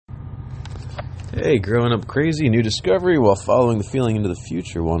Hey, growing up crazy, new discovery while following the feeling into the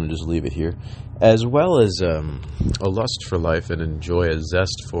future. Want to just leave it here. As well as a lust for life and enjoy a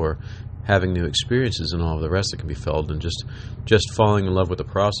zest for having new experiences and all of the rest that can be felt, and just falling in love with the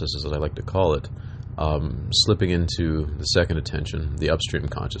process, as I like to call it, slipping into the second attention, the upstream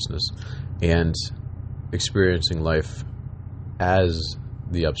consciousness, and experiencing life as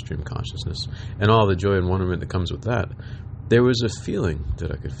the upstream consciousness, and all the joy and wonderment that comes with that. There was a feeling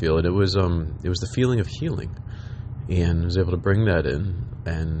that I could feel, and it was the feeling of healing, and I was able to bring that in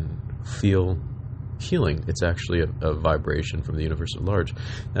and feel healing. It's actually a vibration from the universe at large.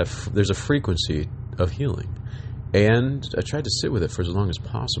 There's a frequency of healing, and I tried to sit with it for as long as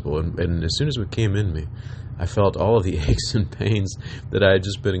possible, and as soon as it came in me, I felt all of the aches and pains that I had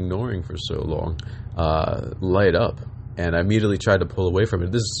just been ignoring for so long light up. And I immediately tried to pull away from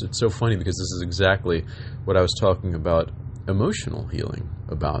it. It's so funny because this is exactly what I was talking about emotional healing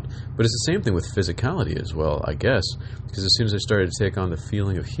about. But it's the same thing with physicality as well, I guess, because as soon as I started to take on the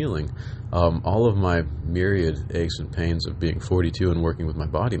feeling of healing, all of my myriad aches and pains of being 42 and working with my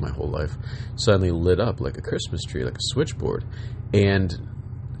body my whole life suddenly lit up like a Christmas tree, like a switchboard. And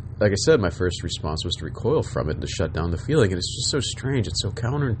like I said, my first response was to recoil from it and to shut down the feeling. And it's just so strange, it's so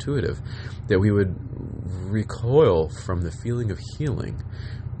counterintuitive that we would recoil from the feeling of healing.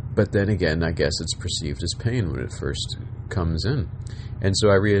 But then again, I guess it's perceived as pain when it first comes in. And so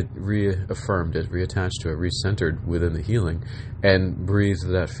I reaffirmed it, reattached to it, recentered within the healing, and breathed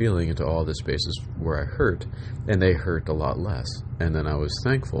that feeling into all the spaces where I hurt. And they hurt a lot less. And then I was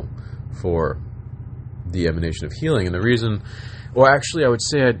thankful for the emanation of healing. And the reason, well, actually, I would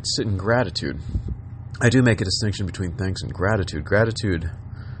say I'd sit in gratitude. I do make a distinction between thanks and gratitude. Gratitude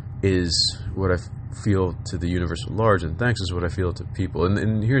is what I feel to the universe at large, and thanks is what I feel to people.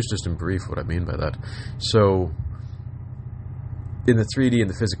 And here's just in brief what I mean by that. So, in the 3D and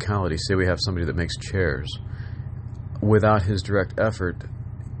the physicality, say we have somebody that makes chairs. Without his direct effort,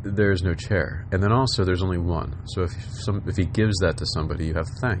 there's no chair. And then also, there's only one. So if he gives that to somebody, you have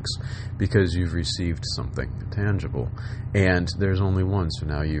thanks, because you've received something tangible. And there's only one, so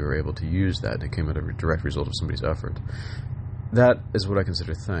now you are able to use that, and it came as a direct result of somebody's effort. That is what I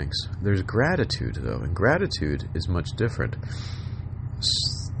consider thanks. There's gratitude, though, and gratitude is much different.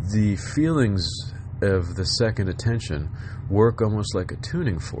 The feelings of the second attention work almost like a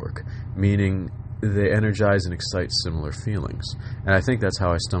tuning fork, meaning they energize and excite similar feelings. And I think that's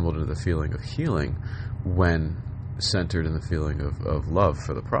how I stumbled into the feeling of healing when centered in the feeling of love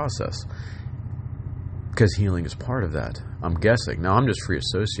for the process. Because healing is part of that, I'm guessing. Now, I'm just free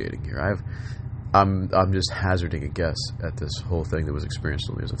associating here. I'm just hazarding a guess at this whole thing that was experienced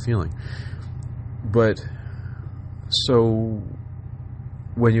only as a feeling. But, so,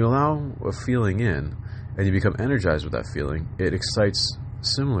 when you allow a feeling in, and you become energized with that feeling, it excites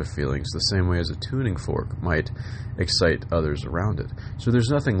similar feelings the same way as a tuning fork might excite others around it. So there's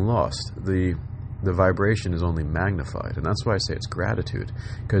nothing lost. The vibration is only magnified, and that's why I say it's gratitude,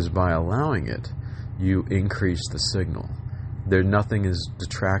 because by allowing it, you increase the signal. Nothing is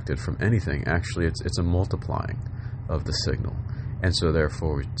detracted from anything. Actually, it's a multiplying of the signal. And so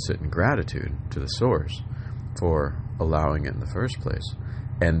therefore we sit in gratitude to the source for allowing it in the first place.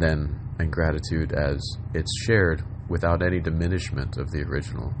 And then in gratitude as it's shared without any diminishment of the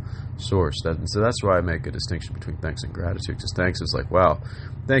original source. So that's why I make a distinction between thanks and gratitude. Because thanks is like, wow,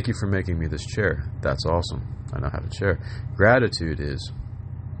 thank you for making me this chair. That's awesome. I now have a chair. Gratitude is,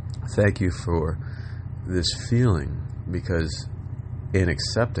 thank you for this feeling, because in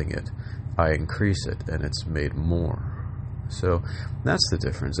accepting it, I increase it, and it's made more. So that's the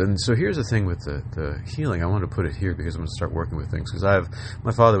difference. And so here's the thing with the healing. I want to put it here because I'm going to start working with things. Because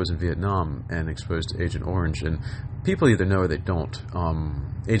my father was in Vietnam and exposed to Agent Orange, and people either know or they don't.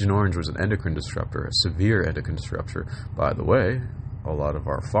 Agent Orange was an endocrine disruptor, a severe endocrine disruptor. By the way, a lot of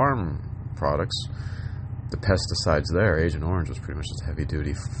our farm products, the pesticides there, Agent Orange was pretty much just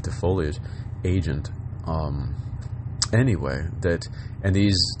heavy-duty defoliage agent. Anyway,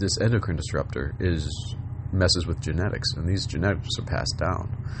 this endocrine disruptor messes with genetics, and these genetics are passed down.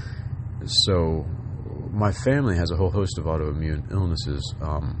 So my family has a whole host of autoimmune illnesses.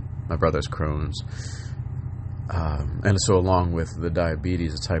 My brother has Crohn's, and so along with the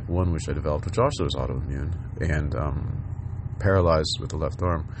diabetes, a type 1 which I developed, which also is autoimmune, and paralyzed with the left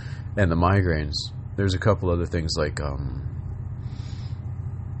arm, and the migraines. There's a couple other things like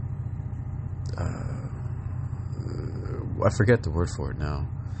I forget the word for it now.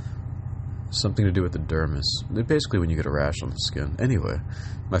 Something to do with the dermis. Basically when you get a rash on the skin. Anyway,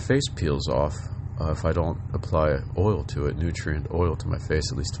 my face peels off if I don't apply oil to it, nutrient oil to my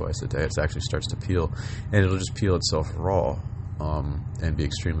face at least twice a day. It actually starts to peel, and it'll just peel itself raw and be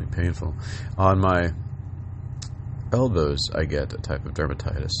extremely painful. On my elbows, I get a type of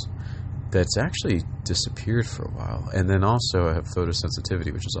dermatitis that's actually disappeared for a while. And then also I have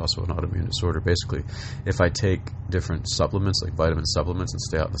photosensitivity, which is also an autoimmune disorder. Basically, if I take different supplements, like vitamin supplements, and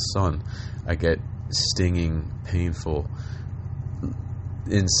stay out in the sun, I get stinging, painful,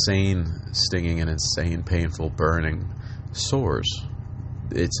 insane stinging and insane, painful, burning sores.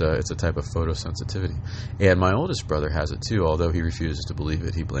 It's a type of photosensitivity. And my oldest brother has it too, although he refuses to believe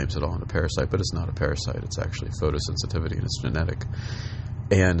it. He blames it all on a parasite, but it's not a parasite. It's actually photosensitivity, and it's genetic.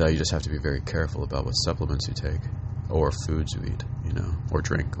 And you just have to be very careful about what supplements you take or foods you eat, or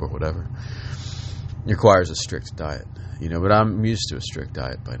drink or whatever. It requires a strict diet, but I'm used to a strict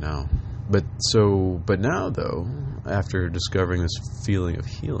diet by now. But now, though, after discovering this feeling of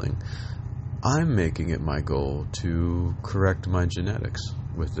healing, I'm making it my goal to correct my genetics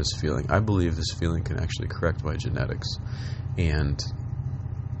with this feeling. I believe this feeling can actually correct my genetics and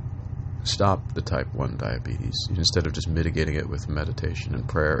stop the type 1 diabetes. Instead of just mitigating it with meditation and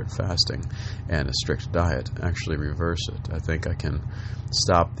prayer and fasting and a strict diet, actually reverse it. I think I can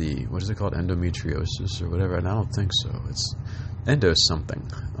stop the, what is it called, endometriosis or whatever, and I don't think so. It's endo something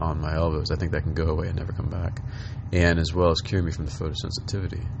on my elbows. I think that can go away and never come back, and as well as cure me from the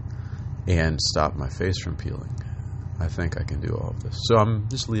photosensitivity and stop my face from peeling. I think I can do all of this. So I'm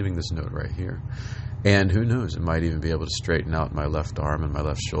just leaving this note right here. And who knows, it might even be able to straighten out my left arm and my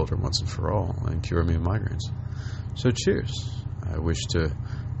left shoulder once and for all and cure me of migraines. So cheers. I wish to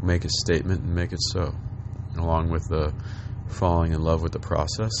make a statement and make it so, along with the falling in love with the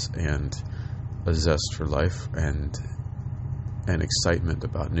process and a zest for life and an excitement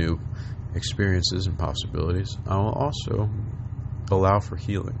about new experiences and possibilities. I will also allow for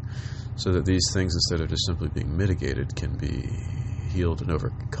healing so that these things, instead of just simply being mitigated, can be healed and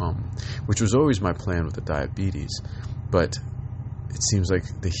overcome, which was always my plan with the diabetes, but it seems like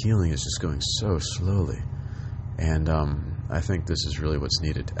the healing is just going so slowly, and I think this is really what's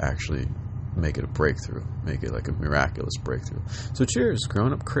needed to actually make it a breakthrough, make it like a miraculous breakthrough. So cheers,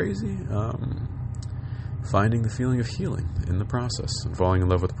 growing up crazy, finding the feeling of healing in the process and falling in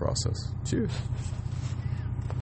love with the process. Cheers.